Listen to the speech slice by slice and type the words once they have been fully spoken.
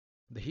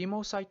The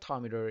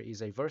haemocytometer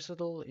is a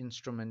versatile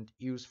instrument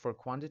used for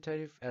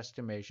quantitative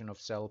estimation of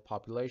cell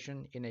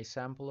population in a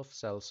sample of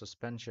cell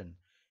suspension.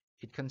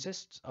 It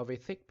consists of a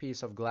thick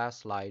piece of glass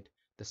slide,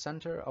 the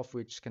center of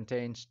which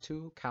contains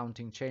two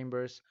counting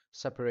chambers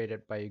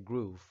separated by a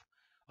groove.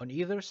 On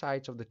either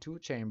sides of the two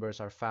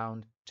chambers are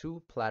found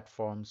two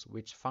platforms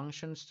which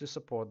functions to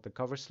support the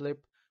cover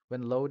slip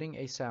when loading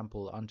a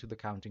sample onto the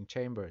counting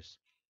chambers.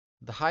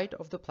 The height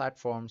of the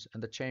platforms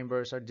and the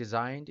chambers are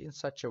designed in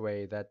such a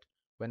way that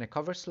when a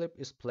cover slip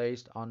is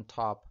placed on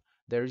top,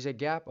 there is a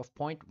gap of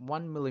 0.1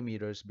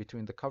 mm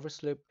between the cover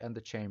slip and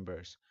the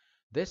chambers.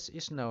 This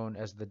is known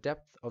as the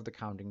depth of the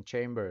counting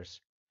chambers.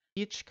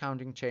 Each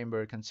counting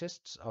chamber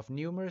consists of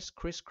numerous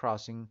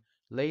crisscrossing,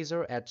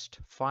 laser-etched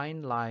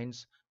fine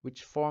lines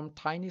which form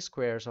tiny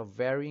squares of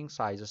varying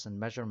sizes and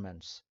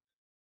measurements.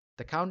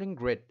 The counting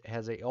grid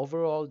has an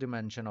overall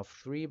dimension of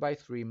 3 by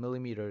 3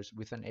 mm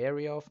with an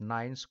area of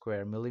 9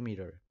 square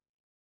millimeter.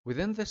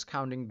 Within this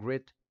counting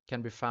grid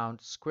can be found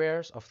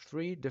squares of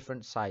three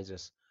different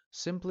sizes,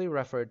 simply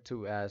referred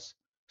to as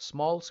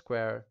small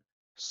square,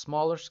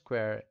 smaller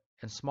square,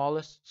 and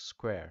smallest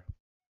square.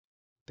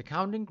 The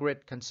counting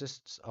grid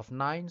consists of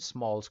 9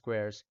 small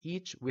squares,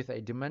 each with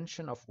a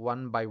dimension of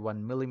 1 by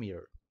 1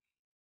 millimeter.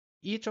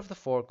 Each of the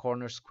 4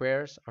 corner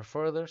squares are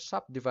further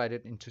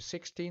subdivided into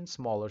 16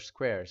 smaller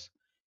squares,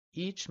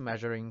 each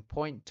measuring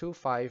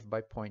 0.25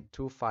 by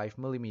 0.25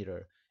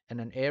 millimeter and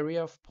an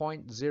area of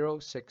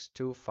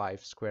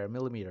 0.0625 square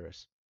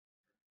millimeters.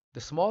 The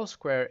small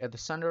square at the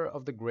center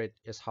of the grid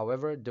is,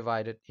 however,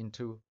 divided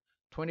into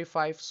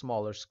 25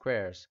 smaller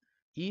squares,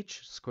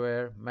 each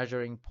square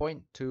measuring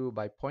 0.2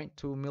 by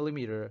 0.2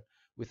 millimeter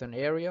with an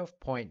area of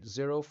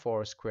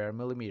 0.04 square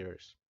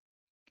millimeters.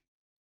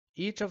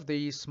 Each of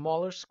these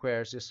smaller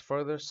squares is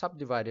further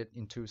subdivided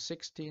into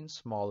 16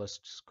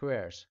 smallest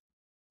squares.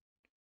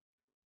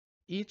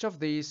 Each of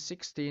these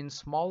 16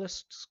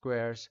 smallest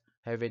squares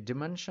have a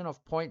dimension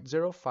of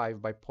 0.05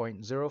 by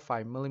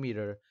 0.05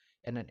 millimeter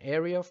and an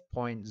area of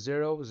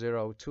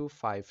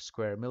 0.0025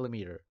 square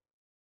millimeter.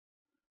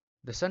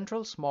 The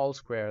central small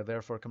square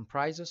therefore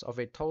comprises of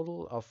a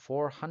total of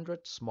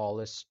 400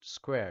 smallest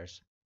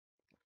squares.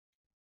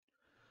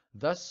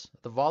 Thus,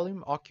 the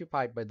volume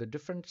occupied by the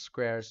different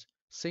squares,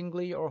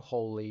 singly or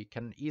wholly,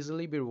 can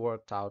easily be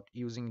worked out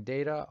using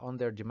data on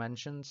their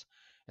dimensions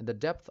and the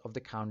depth of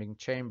the counting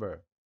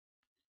chamber.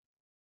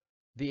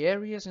 The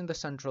areas in the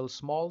central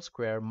small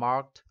square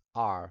marked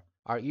R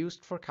are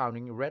used for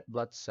counting red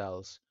blood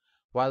cells,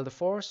 while the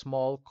 4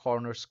 small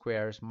corner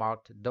squares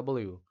marked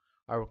W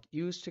are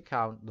used to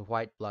count the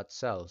white blood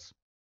cells.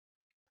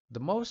 The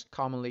most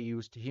commonly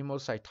used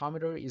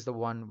haemocytometer is the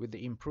one with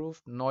the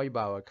improved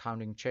Neubauer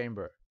counting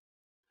chamber.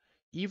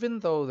 Even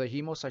though the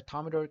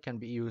haemocytometer can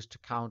be used to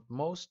count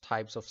most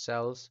types of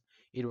cells,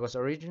 it was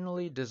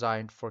originally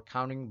designed for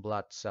counting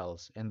blood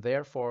cells, and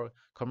therefore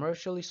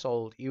commercially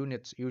sold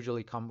units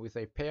usually come with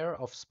a pair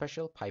of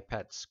special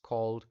pipettes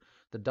called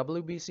the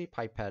Wbc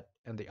Pipette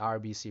and the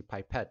Rbc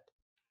Pipette.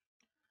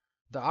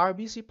 The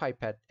Rbc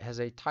Pipette has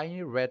a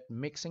tiny red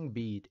mixing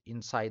bead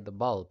inside the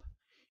bulb.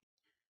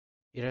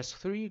 It has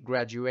 3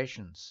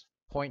 graduations,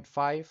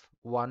 0.5,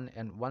 1,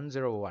 and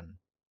 101.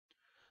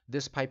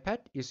 This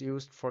pipette is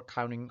used for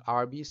counting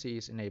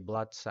RBCs in a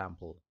blood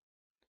sample.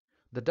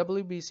 The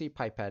WBC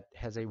pipette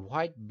has a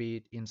white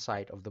bead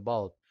inside of the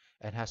bulb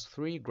and has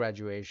 3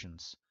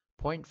 graduations,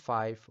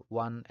 0.5,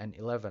 1, and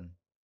 11.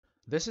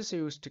 This is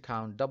used to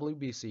count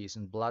WBCs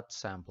in blood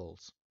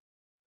samples.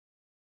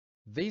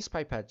 These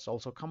pipettes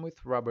also come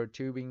with rubber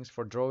tubings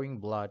for drawing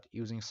blood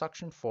using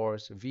suction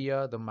force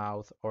via the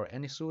mouth or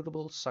any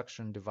suitable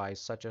suction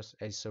device such as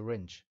a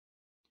syringe.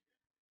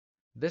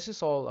 This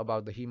is all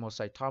about the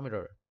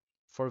haemocytometer.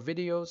 For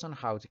videos on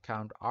how to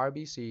count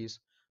RBCs,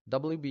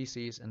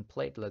 WBCs, and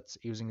platelets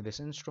using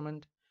this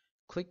instrument,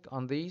 click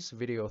on these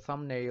video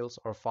thumbnails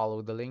or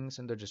follow the links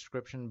in the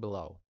description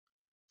below.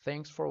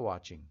 Thanks for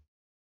watching.